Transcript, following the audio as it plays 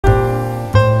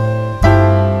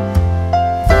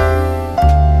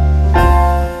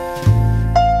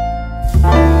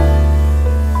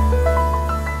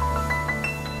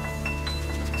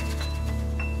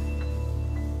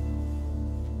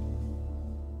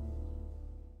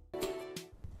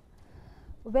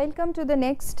Welcome to the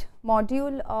next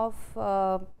module of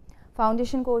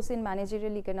foundation course in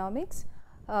managerial economics.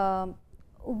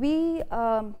 We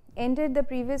ended the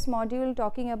previous module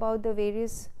talking about the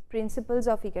various principles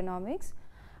of economics,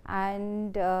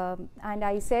 and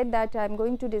I said that I am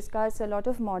going to discuss a lot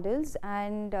of models,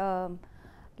 and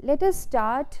let us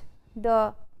start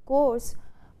the course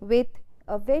with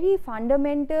a very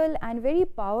fundamental and very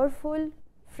powerful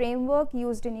framework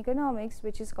used in economics,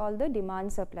 which is called the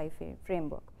demand supply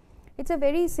framework. It's a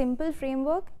very simple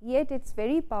framework, yet it's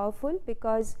very powerful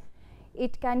because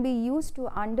it can be used to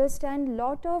understand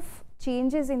lot of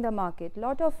changes in the market,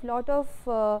 lot of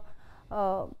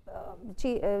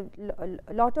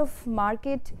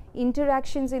market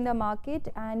interactions in the market,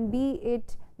 and be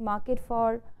it market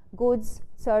for goods,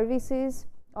 services,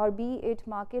 or be it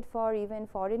market for even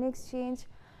foreign exchange,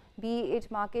 be it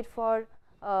market for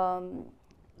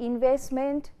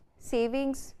investment,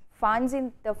 savings, funds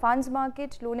in the funds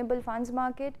market, loanable funds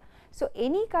market. So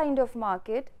any kind of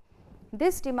market,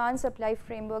 this demand supply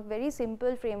framework, very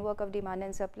simple framework of demand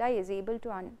and supply, is able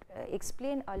to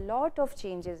explain a lot of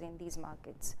changes in these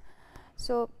markets.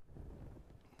 So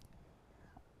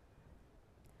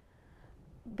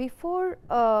before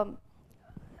going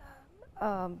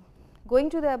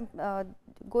into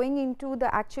the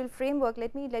actual framework,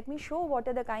 let me show what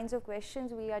are the kinds of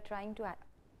questions we are trying to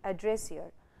address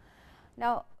here.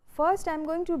 Now, first I am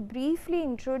going to briefly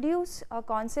introduce a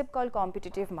concept called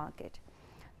competitive market.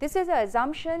 This is an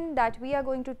assumption that we are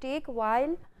going to take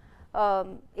while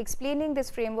explaining this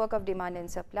framework of demand and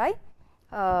supply.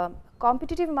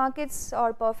 Competitive markets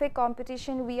or perfect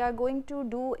competition we are going to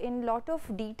do in lot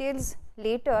of details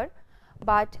later,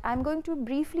 but I am going to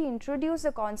briefly introduce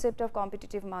the concept of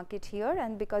competitive market here,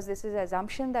 and because this is an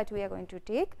assumption that we are going to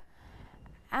take,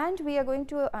 and we are going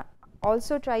to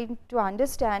also try to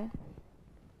understand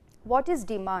what is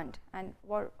demand and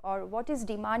what is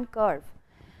demand curve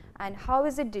and how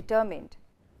is it determined.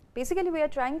 Basically, we are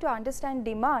trying to understand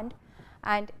demand,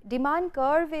 and demand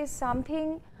curve is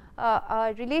something,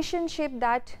 a relationship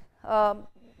that a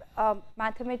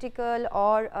mathematical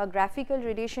or a graphical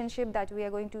relationship that we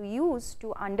are going to use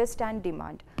to understand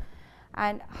demand,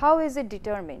 and how is it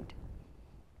determined.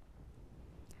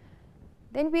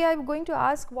 Then we are going to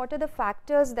ask what are the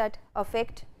factors that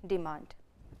affect demand.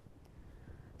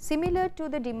 Similar to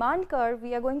the demand curve,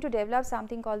 we are going to develop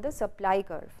something called the supply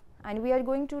curve, and we are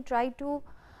going to try to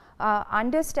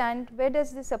understand where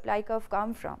does the supply curve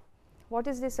come from, what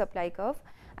is this supply curve,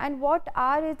 and what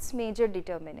are its major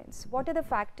determinants, what are the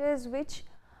factors which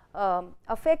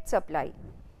affect supply.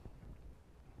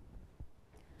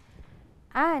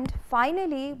 And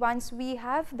finally, once we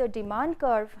have the demand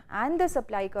curve and the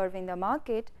supply curve in the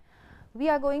market, we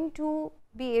are going to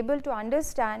be able to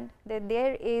understand that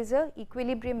there is a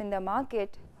equilibrium in the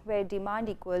market where demand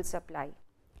equals supply.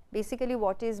 Basically,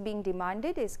 what is being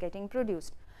demanded is getting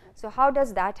produced. So how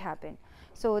does that happen?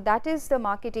 So that is the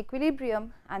market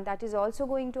equilibrium, and that is also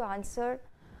going to answer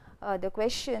the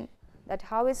question that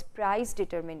how is price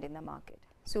determined in the market.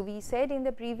 So we said in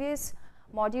the previous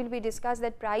module we discussed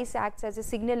that price acts as a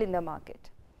signal in the market,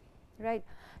 right?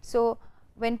 So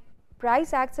when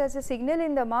price acts as a signal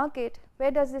in the market,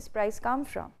 where does this price come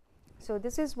from? So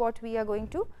this is what we are going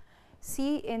to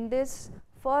see in this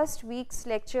first week's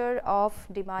lecture of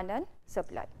demand and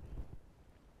supply.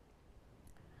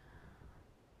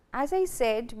 As I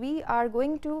said, we are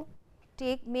going to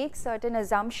make certain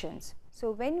assumptions.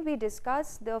 So when we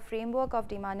discuss the framework of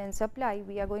demand and supply,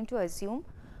 we are going to assume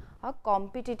a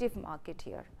competitive market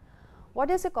here. What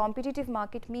does a competitive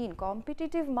market mean?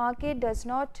 Competitive market does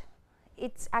not,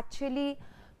 it's actually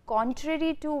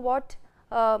contrary to what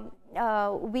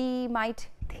we might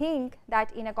think,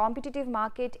 that in a competitive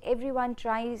market everyone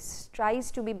tries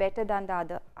to be better than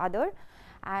the other,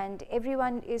 and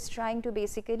everyone is trying to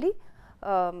basically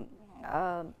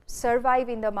survive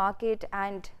in the market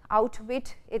and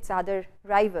outwit its other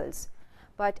rivals.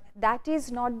 But that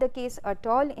is not the case at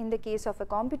all in the case of a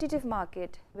competitive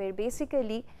market, where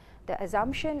basically the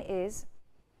assumption is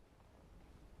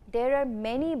there are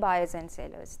many buyers and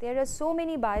sellers. There are so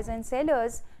many buyers and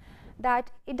sellers that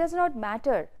it does not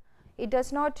matter. It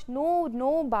does not,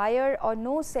 no buyer or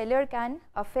no seller can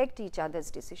affect each other's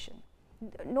decision.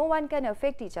 No one can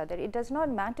affect each other. It does not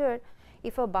matter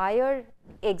if a buyer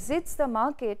exits the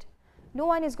market, no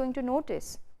one is going to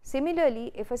notice.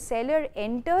 Similarly, if a seller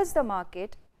enters the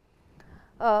market,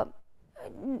 no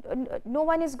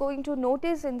one is going to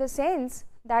notice, in the sense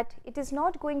that it is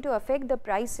not going to affect the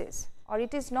prices, or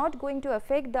it is not going to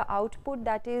affect the output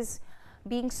that is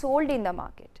being sold in the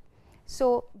market.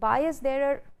 So buyers, there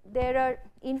are there are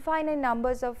infinite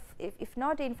numbers of, if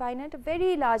not infinite, a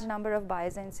very large number of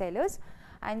buyers and sellers,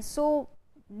 and so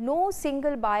no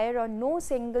single buyer or no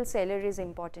single seller is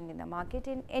important in the market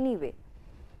in any way.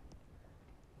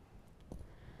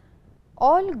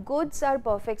 All goods are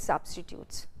perfect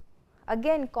substitutes.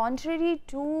 Again, contrary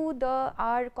to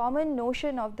our common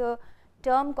notion of the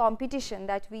term competition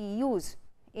that we use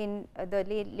in the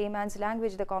layman's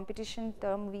language, the competition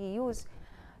term we use,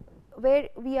 where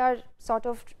we are sort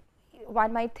of,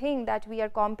 one might think that we are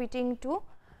competing to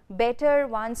better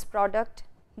one's product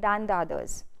than the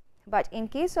others. But in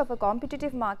case of a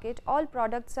competitive market, all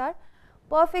products are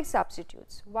perfect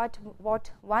substitutes.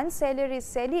 What one seller is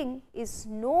selling is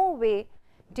no way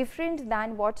different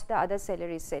than what the other seller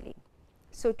is selling.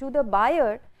 So to the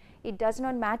buyer, it does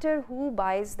not matter who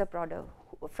buys the product,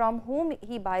 from whom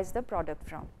he buys the product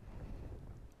from.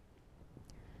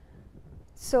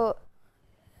 So,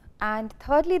 and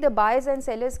thirdly, the buyers and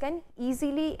sellers can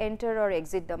easily enter or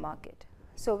exit the market.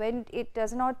 So when it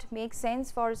does not make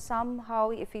sense for somehow,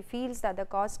 if he feels that the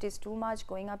cost is too much,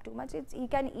 going up too much, he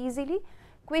can easily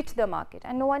quit the market,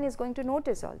 and no one is going to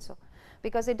notice also,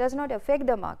 because it does not affect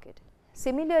the market.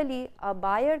 Similarly, a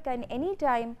buyer can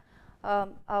anytime,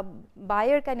 a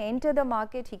buyer can enter the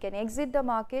market, he can exit the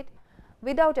market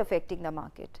without affecting the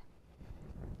market.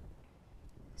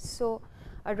 So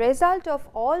a result of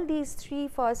all these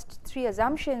first three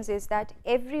assumptions is that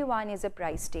everyone is a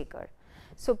price taker.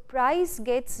 So price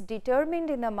gets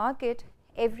determined in the market,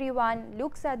 everyone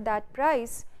looks at that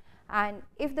price, and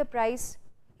if the price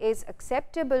is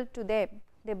acceptable to them,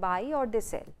 they buy or they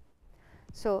sell.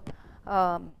 So,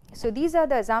 so these are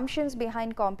the assumptions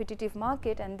behind competitive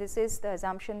market, and this is the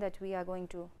assumption that we are going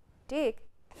to take.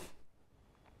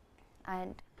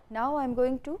 And now I am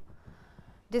going to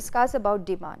discuss about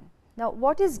demand. Now,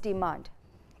 what is demand?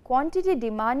 Quantity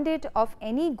demanded of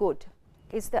any good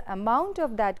is the amount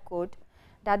of that good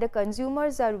that the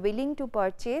consumers are willing to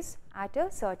purchase at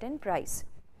a certain price.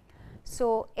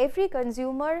 So every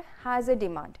consumer has a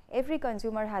demand. Every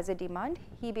consumer has a demand.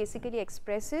 He basically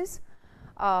expresses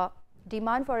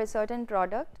demand for a certain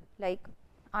product, like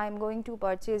I am going to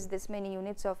purchase this many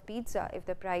units of pizza if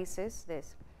the price is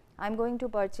this. I am going to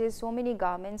purchase so many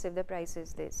garments if the price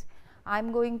is this. I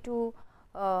am going to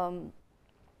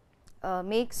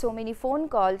make so many phone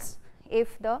calls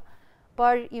if the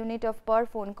per unit of per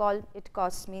phone call it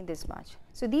costs me this much.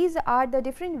 So these are the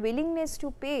different willingness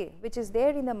to pay which is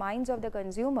there in the minds of the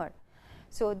consumer.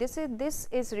 So this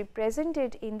is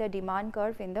represented in the demand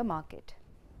curve in the market.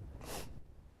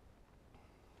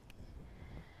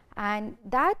 And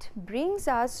that brings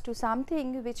us to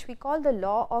something which we call the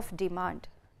law of demand.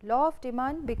 Law of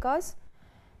demand, because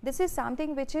this is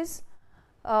something which is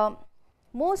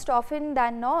most often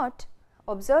than not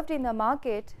observed in the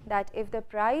market, that if the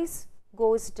price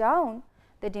goes down,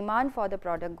 the demand for the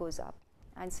product goes up,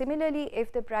 and similarly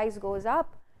if the price goes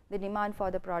up, the demand for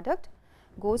the product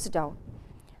goes down.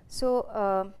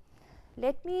 So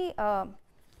let me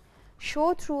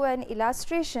show through an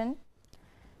illustration.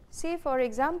 Say for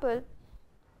example,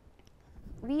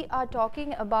 we are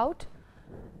talking about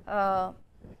a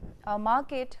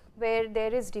market where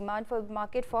there is demand for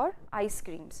market for ice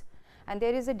creams, and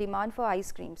there is a demand for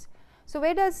ice creams. So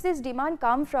where does this demand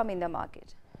come from in the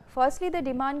market? Firstly, the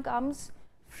demand comes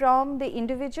from the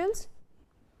individuals.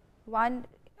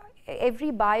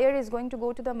 Every buyer is going to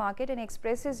go to the market and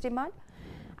express his demand,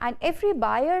 and every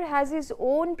buyer has his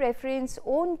own preference,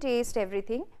 own taste,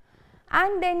 everything,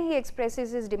 and then he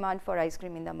expresses his demand for ice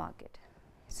cream in the market.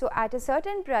 So at a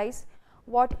certain price,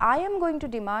 what I am going to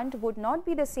demand would not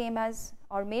be the same as,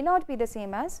 or may not be the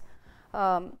same as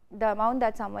the amount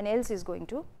that someone else is going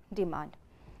to demand.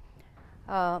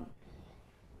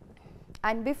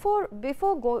 And before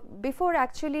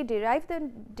actually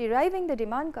deriving the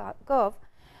demand curve,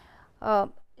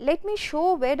 let me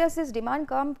show where does this demand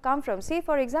come from. Say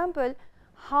for example,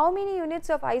 how many units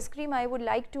of ice cream I would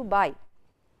like to buy.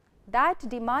 That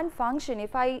demand function,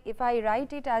 if I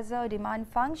write it as a demand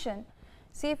function,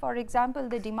 say for example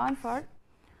the demand for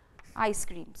ice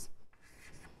creams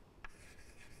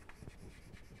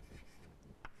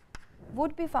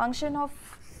would be function of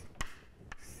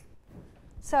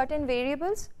certain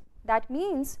variables. That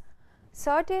means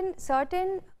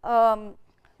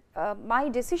my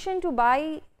decision to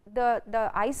buy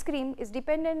the ice cream is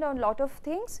dependent on lot of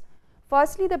things.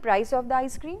 Firstly, the price of the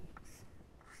ice cream.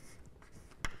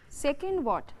 Second,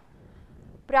 what?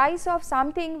 Price of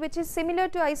something which is similar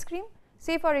to ice cream.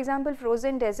 Say for example,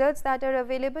 frozen desserts that are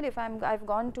available. If I've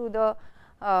gone to the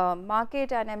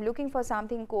market and I'm looking for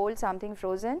something cold, something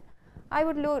frozen, I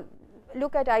would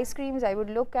look at ice creams, I would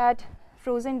look at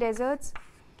frozen desserts.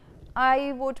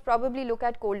 I would probably look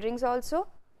at cold drinks also.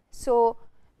 So,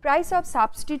 price of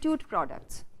substitute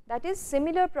products, that is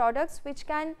similar products which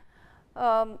can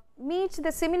meet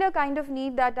the similar kind of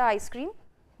need that the ice cream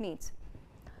meets.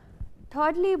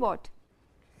 Thirdly, what?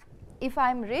 If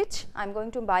I am rich, I am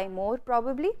going to buy more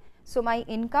probably. So, my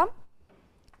income.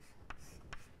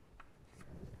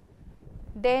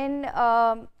 Then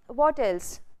what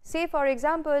else? Say for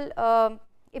example,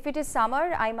 if it is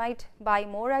summer, I might buy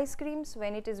more ice creams.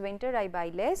 When it is winter, I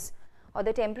buy less. Or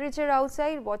the temperature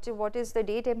outside, what is the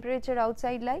day temperature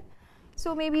outside like?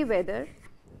 So, maybe weather.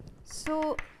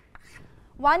 So,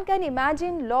 one can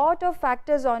imagine lot of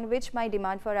factors on which my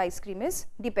demand for ice cream is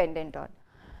dependent on.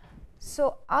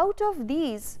 So, out of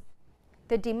these,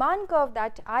 the demand curve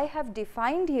that I have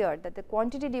defined here, that the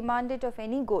quantity demanded of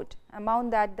any good,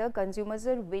 amount that the consumers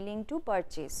are willing to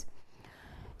purchase.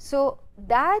 So,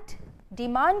 that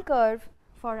demand curve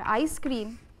for ice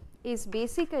cream is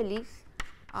basically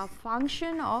a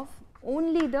function of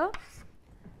only the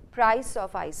price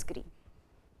of ice cream,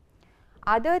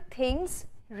 other things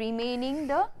remaining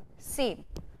the same.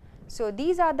 So,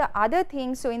 these are the other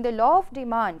things. So, in the law of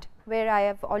demand, where I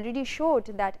have already showed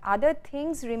that other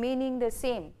things remaining the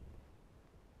same,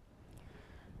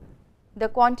 the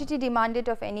quantity demanded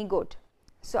of any good.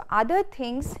 So, other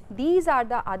things, these are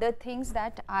the other things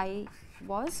that I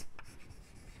was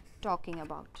talking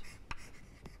about.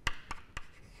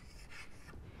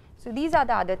 So, these are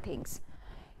the other things.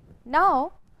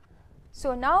 Now,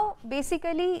 so now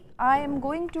basically I am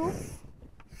going to,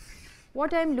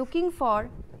 what I am looking for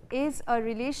is a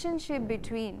relationship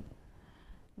between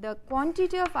the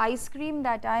quantity of ice cream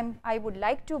that I would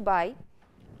like to buy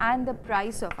and the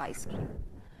price of ice cream.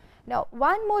 Now,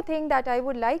 one more thing that I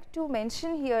would like to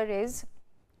mention here is,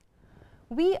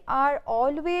 we are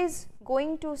always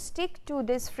going to stick to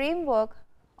this framework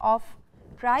of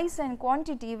price and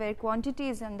quantity, where quantity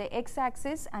is on the x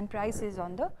axis and price is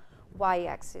on the y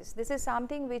axis. This is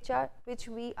something which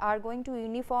we are going to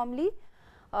uniformly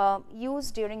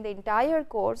use during the entire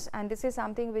course, and this is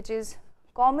something which is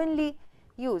commonly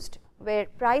used, where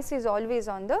price is always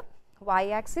on the y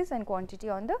axis and quantity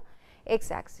on the x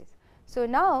axis. So,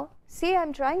 now say I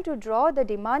am trying to draw the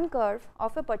demand curve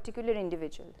of a particular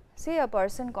individual, say a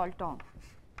person called Tom.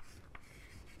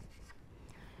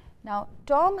 Now,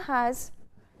 Tom has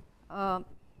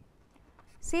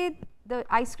say the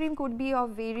ice cream could be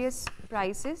of various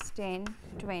prices, 10,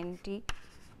 20,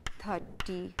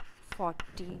 30,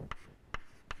 40,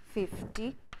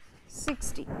 50,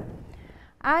 60,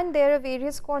 and there are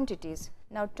various quantities.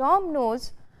 Now, Tom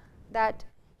knows that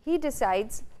he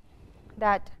decides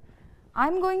that I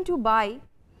am going to buy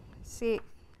say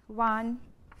 1,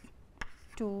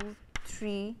 2,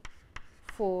 3,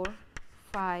 4,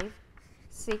 5,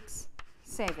 6,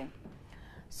 7.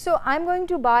 So, I am going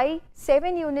to buy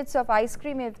 7 units of ice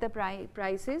cream if the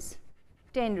price is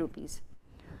 10 rupees.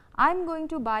 I am going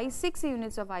to buy 6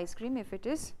 units of ice cream if it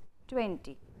is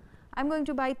 20. I am going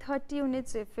to buy 30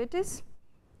 units if it is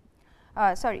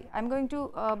I am going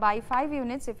to buy 5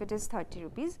 units if it is 30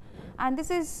 rupees, and this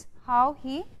is how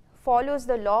he follows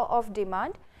the law of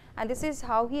demand, and this is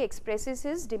how he expresses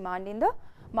his demand in the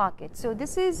market. So,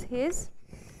 this is his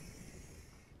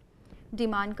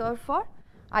demand curve for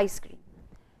ice cream.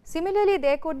 Similarly,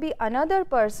 there could be another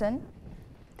person,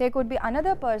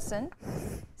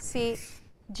 say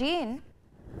Jane,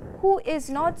 who is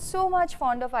not so much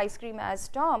fond of ice cream as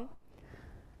Tom,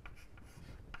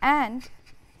 and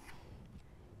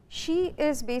she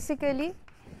is basically,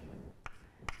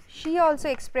 she also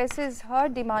expresses her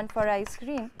demand for ice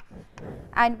cream,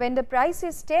 and when the price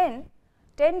is 10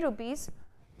 rupees,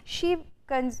 she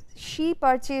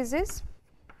purchases,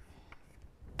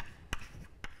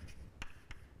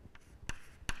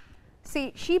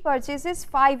 see, she purchases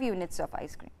 5 units of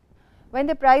ice cream. When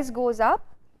the price goes up,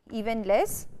 even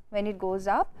less, when it goes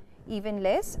up, even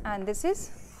less, and this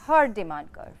is her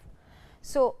demand curve.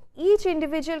 So, each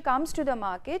individual comes to the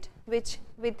market with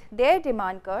their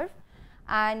demand curve,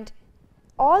 and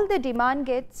all the demand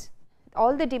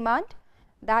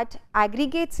that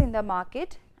aggregates in the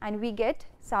market, and we get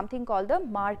something called the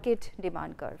market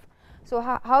demand curve. So,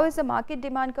 how is the market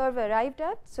demand curve arrived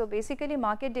at? So, basically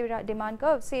market demand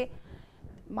curve, say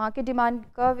market demand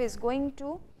curve is going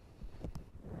to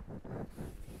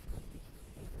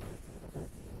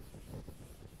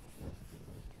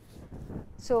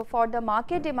so for the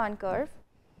market demand curve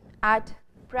at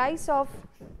price of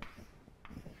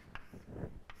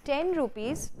 10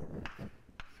 rupees,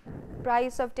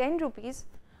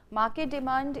 market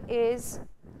demand is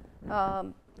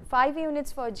 5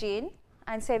 units for Jane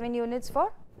and 7 units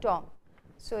for Tom.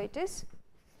 So, it is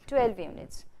 12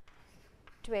 units.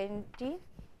 20,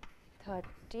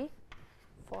 30,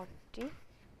 40,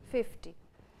 50.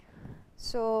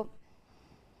 So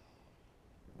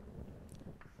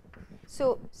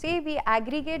say we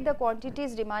aggregate the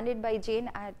quantities demanded by Jane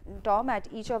and Tom at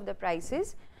each of the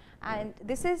prices, and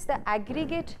this is the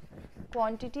aggregate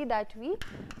quantity that we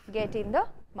get in the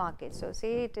market. So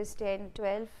say it is 10,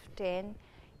 12, 10,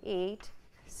 8,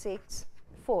 6,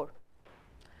 4.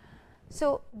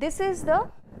 So this is the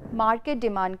market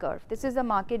demand curve. This is the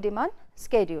market demand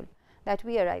schedule that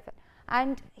we arrive at.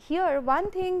 And here one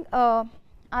thing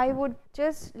I would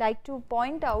just like to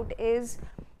point out is,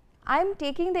 I am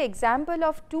taking the example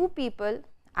of two people,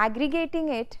 aggregating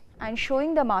it and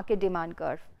showing the market demand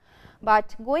curve.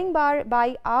 But going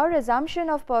by our assumption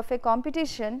of perfect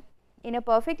competition, in a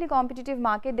perfectly competitive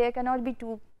market there cannot be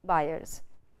two buyers.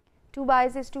 Two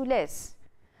buyers is too less.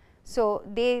 So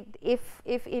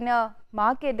if in a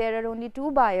market there are only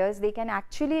two buyers, they can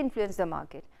actually influence the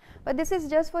market. But this is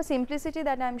just for simplicity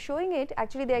that I am showing it.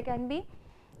 Actually there can be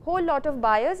whole lot of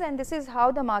buyers, and this is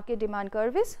how the market demand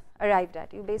curve is arrived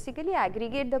at. You basically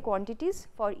aggregate the quantities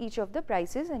for each of the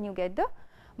prices and you get the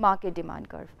market demand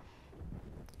curve.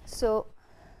 So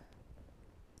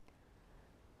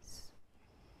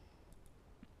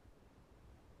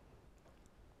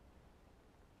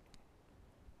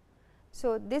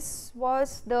this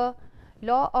was the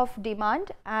law of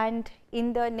demand, and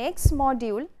in the next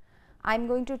module I am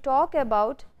going to talk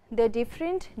about the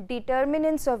different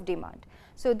determinants of demand.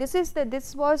 So this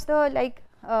was the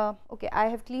okay, I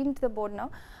have cleaned the board now,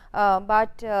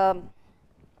 but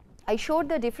I showed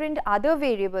the different other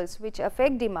variables which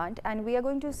affect demand, and we are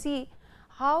going to see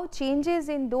how changes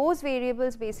in those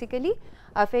variables basically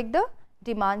affect the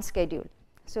demand schedule.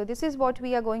 So this is what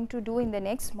we are going to do in the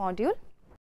next module.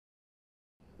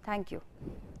 Thank you.